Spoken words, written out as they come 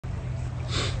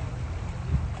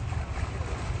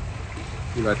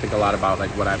You know, I think a lot about like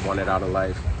what I've wanted out of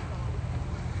life.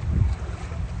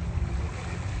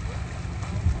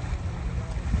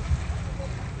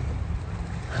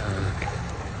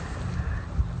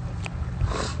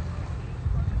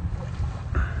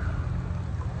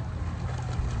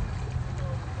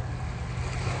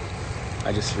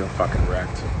 I just feel fucking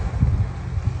wrecked.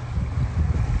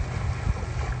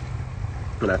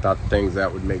 And I thought the things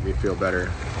that would make me feel better,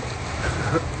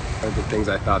 or the things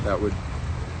I thought that would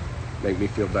make me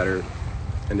feel better,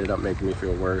 ended up making me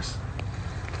feel worse.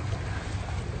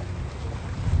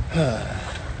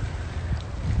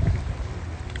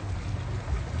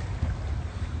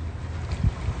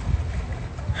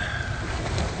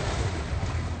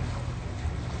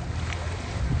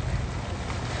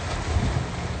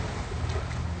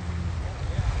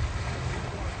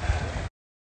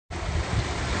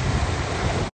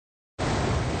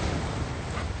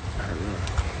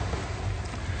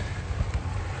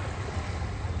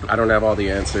 I don't have all the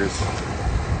answers.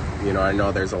 You know, I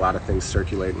know there's a lot of things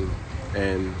circulating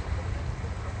and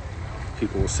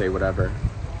people will say whatever.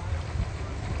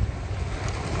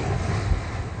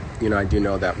 You know, I do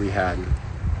know that we had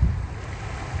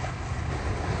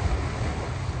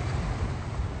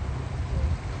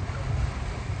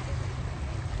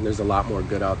there's a lot more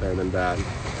good out there than bad.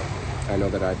 I know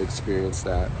that I've experienced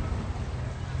that.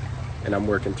 And I'm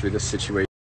working through this situation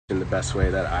in the best way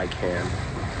that I can.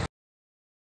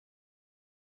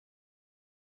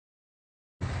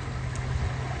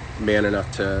 Man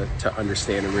enough to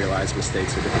understand and realize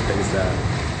mistakes are different things that,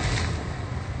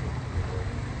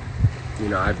 you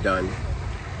know, I've done.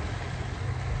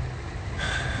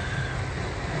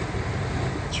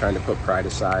 Trying to put pride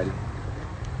aside,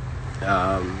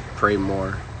 pray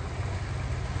more,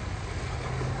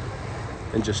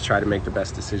 and just try to make the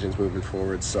best decisions moving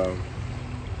forward. So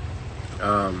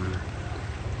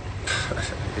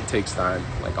it takes time.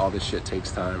 Like, all this shit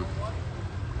takes time.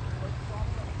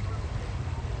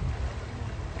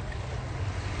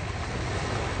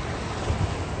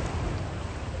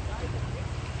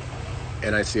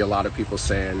 And I see a lot of people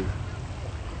saying,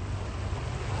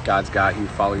 God's got you,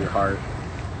 follow your heart.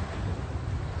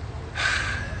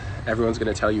 Everyone's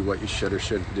going to tell you what you should or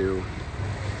shouldn't do.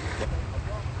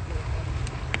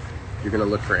 You're going to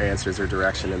look for answers or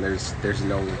direction, and there's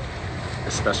no,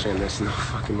 especially in this, no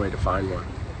fucking way to find one.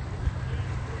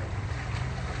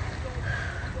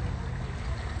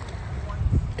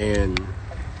 And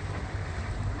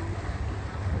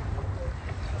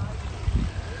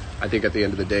I think at the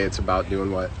end of the day, it's about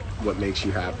doing what makes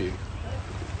you happy.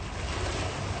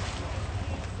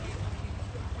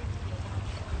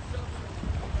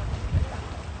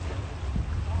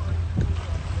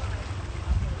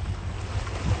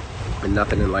 And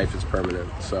nothing in life is permanent,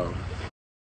 so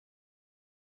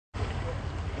I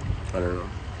don't know.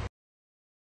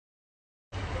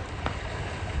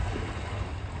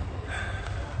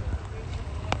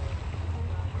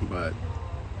 But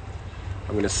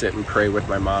I'm gonna sit and pray with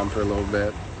my mom for a little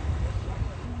bit.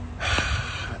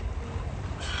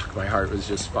 My heart was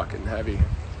just fucking heavy.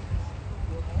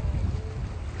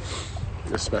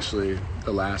 Especially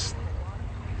the last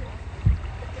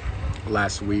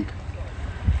week.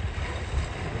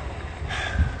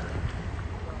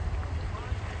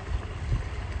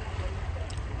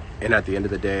 And at the end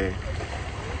of the day,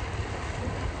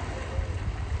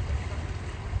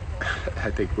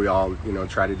 I think we all, you know,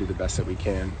 try to do the best that we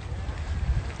can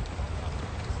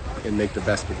and make the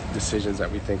best decisions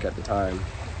that we think at the time.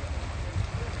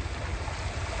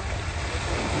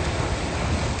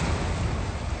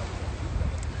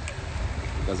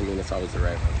 Doesn't mean it's always the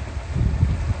right one.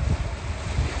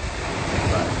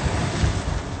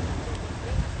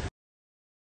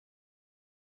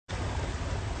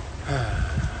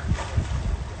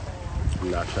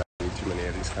 I'm not trying to read too many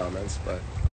of these comments, but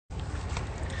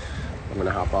I'm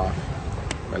gonna hop off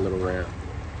my little rant.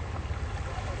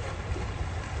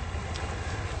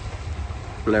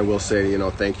 And I will say, you know,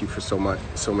 thank you for so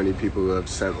many people who have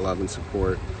sent love and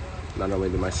support, not only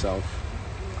to myself,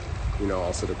 you know,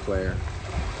 also to Clare.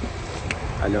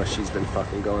 I know she's been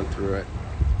fucking going through it.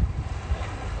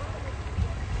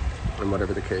 And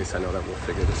whatever the case, I know that we'll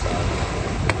figure this out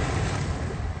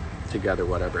together,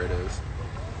 whatever it is.